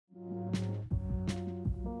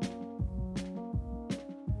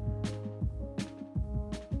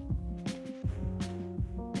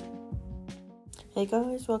Hey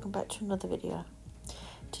guys, welcome back to another video.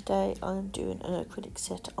 Today I'm doing an acrylic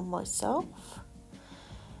set on myself.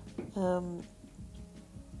 I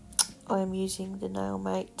am using the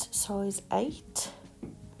Nailmate size 8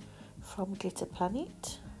 from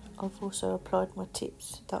GLITTERPLANET. I've also applied my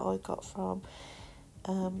tips that I got from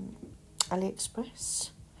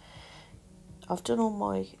AliExpress. I've done all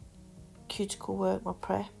my cuticle work, my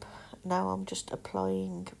prep. Now I'm just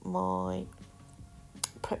applying my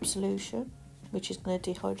prep solution, which is going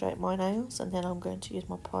to dehydrate my nails, and then I'm going to use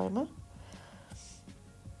my primer.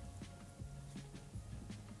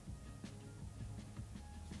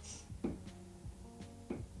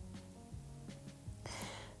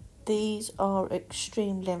 These are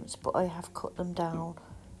extreme lengths, but I have cut them down.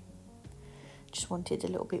 Just wanted a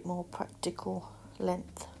little bit more practical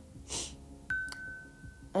length.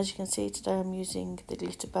 As you can see, today I'm using the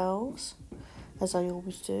GLITTERBELS, as I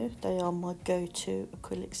always do. They are my go-to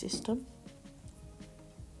acrylic system.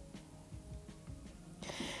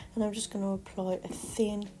 And I'm just going to apply a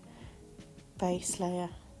thin base layer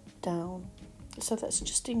down. So that's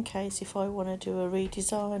just in case if I want to do a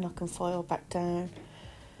redesign, I can file back down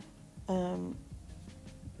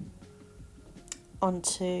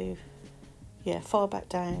file back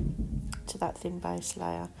down to that thin base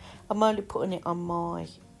layer. I'm only putting it on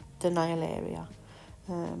the nail area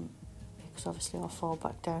because obviously I'll file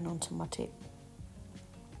back down onto my tip.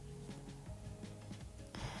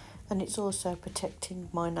 And it's also protecting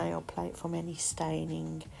my nail plate from any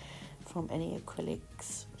staining from any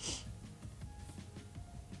acrylics.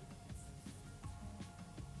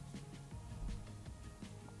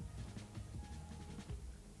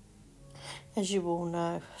 As you all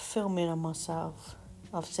know, filming on myself,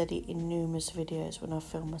 I've said it in numerous videos when I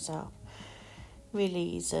film myself,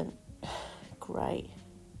 really isn't great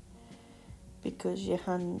because your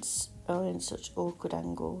hands are in such awkward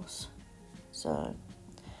angles. So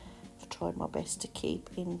I've tried my best to keep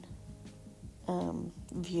in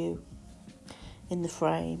view in the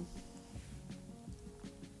frame,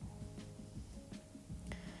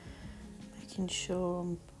 making sure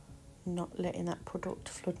I'm not letting that product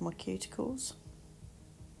flood my cuticles.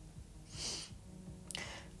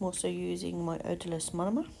 I'm also using my odorless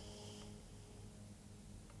monomer.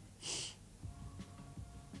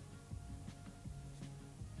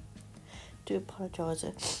 Do apologise,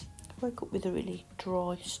 I woke up with a really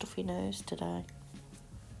dry, stuffy nose today.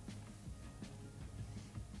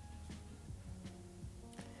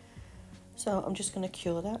 So I'm just going to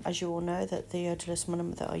cure that. As you all know, that the odorless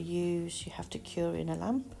monomer that I use, you have to cure in a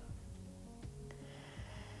lamp.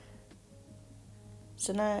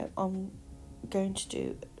 So now I'm going to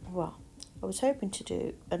do, well, I was hoping to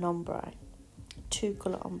do an ombre,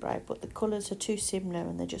 2-colour ombre, but the colours are too similar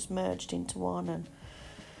and they're just merged into one, and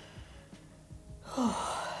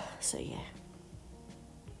so yeah.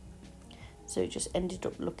 So it just ended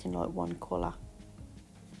up looking like one colour.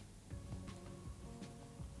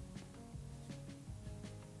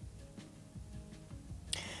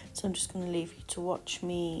 So I'm just going to leave you to watch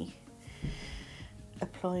me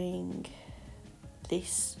applying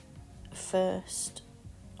this first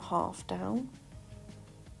half down,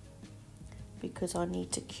 because I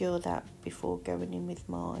need to cure that before going in with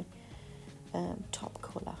my top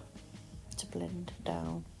colour to blend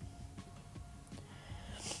down.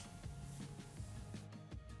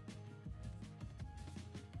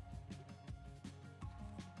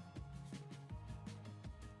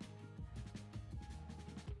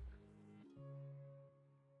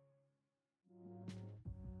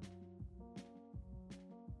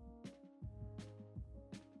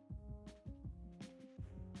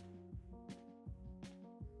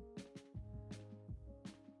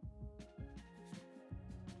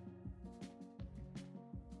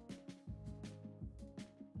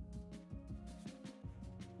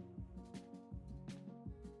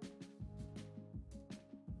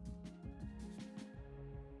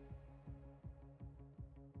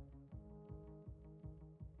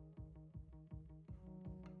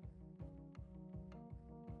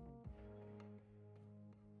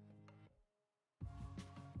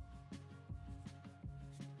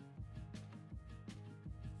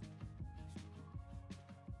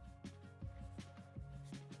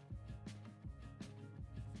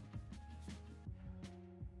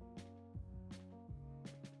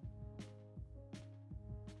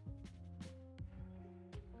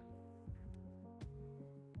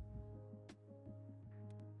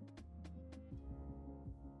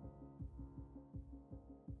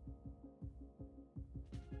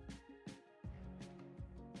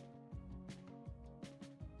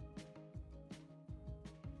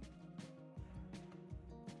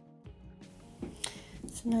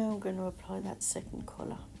 So now I'm going to apply that second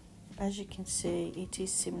colour. As you can see, it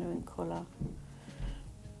is similar in colour,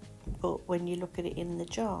 but when you look at it in the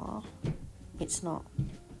jar, it's not.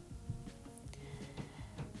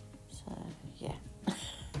 So yeah.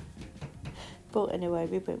 But anyway,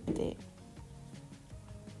 we went with it.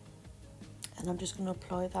 And I'm just going to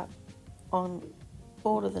apply that on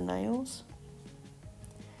all of the nails.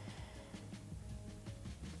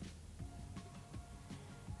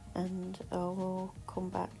 And I will come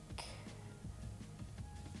back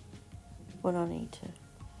when I need to.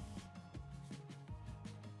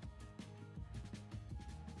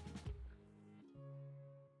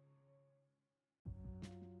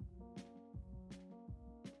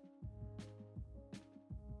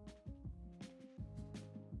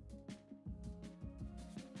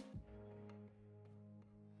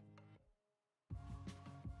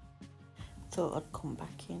 Thought I'd come back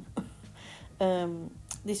in.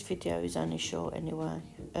 This video is only short anyway,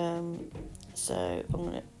 so I'm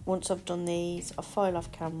gonna, once I've done these, I'll file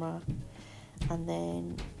off camera and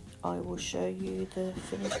then I will show you the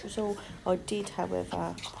finished result. I did,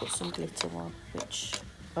 however, put some glitter on, which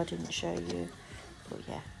I didn't show you, but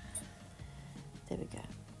yeah, there we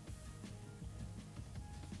go.